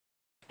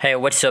Hey,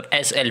 what's up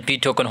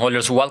SLP token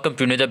holders? Welcome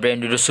to another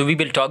brand video. So we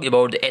will talk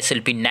about the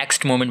SLP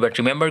next moment. But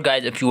remember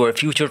guys, if you are a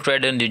future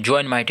trader, then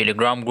join my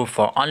Telegram group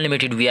for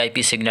unlimited VIP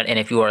signal. And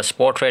if you are a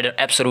spot trader,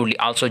 absolutely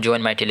also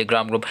join my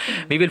Telegram group.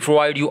 We will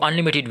provide you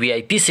unlimited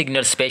VIP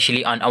signals,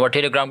 especially on our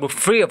Telegram group,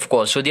 free of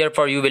course. So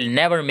therefore you will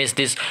never miss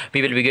this.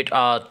 We will get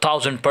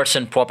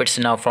 1000% profits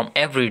now from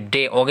every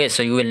day. Okay,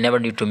 so you will never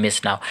need to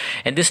miss now.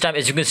 And this time,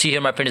 as you can see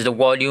here, my friends, the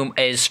volume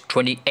is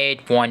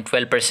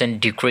 28.12%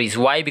 decrease.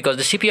 Why? Because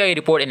the CPI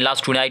report in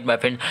last 2 nights, my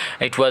friend,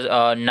 it was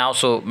now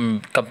so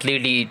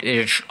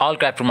completely all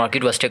crypto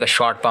market was take a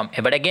short pump,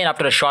 but again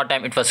after a short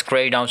time it was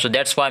straight down. So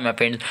that's why, my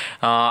friends,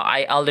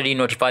 I already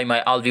notify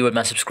my all viewer,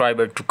 my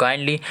subscriber, to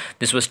kindly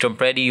this was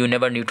temporary. You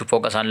never need to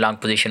focus on long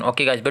position,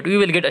 okay guys? But we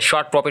will get a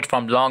short profit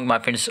from long, my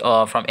friends,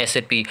 from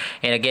SLP,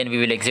 and again we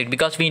will exit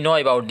because we know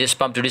about this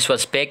pump. So this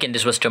was fake and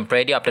this was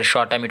temporary. After a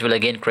short time it will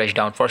again crash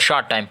down for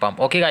short time pump,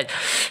 okay guys?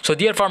 So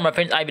therefore, my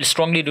friends, I will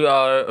strongly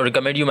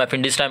recommend you, my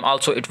friend. This time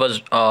also it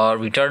was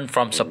returned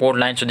from support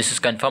line. So this is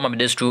confirmed. I mean,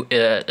 this too,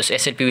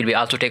 SLP will be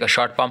also take a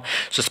short pump.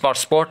 So for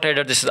sport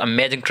trader, this is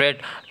amazing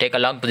trade. Take a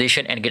long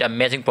position and get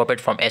amazing profit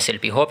from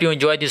SLP. Hope you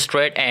enjoyed this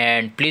trade,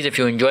 and please, if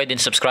you enjoyed, then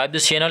subscribe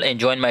this channel and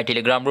join my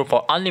Telegram group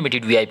for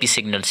unlimited VIP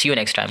signals. See you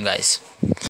next time, guys.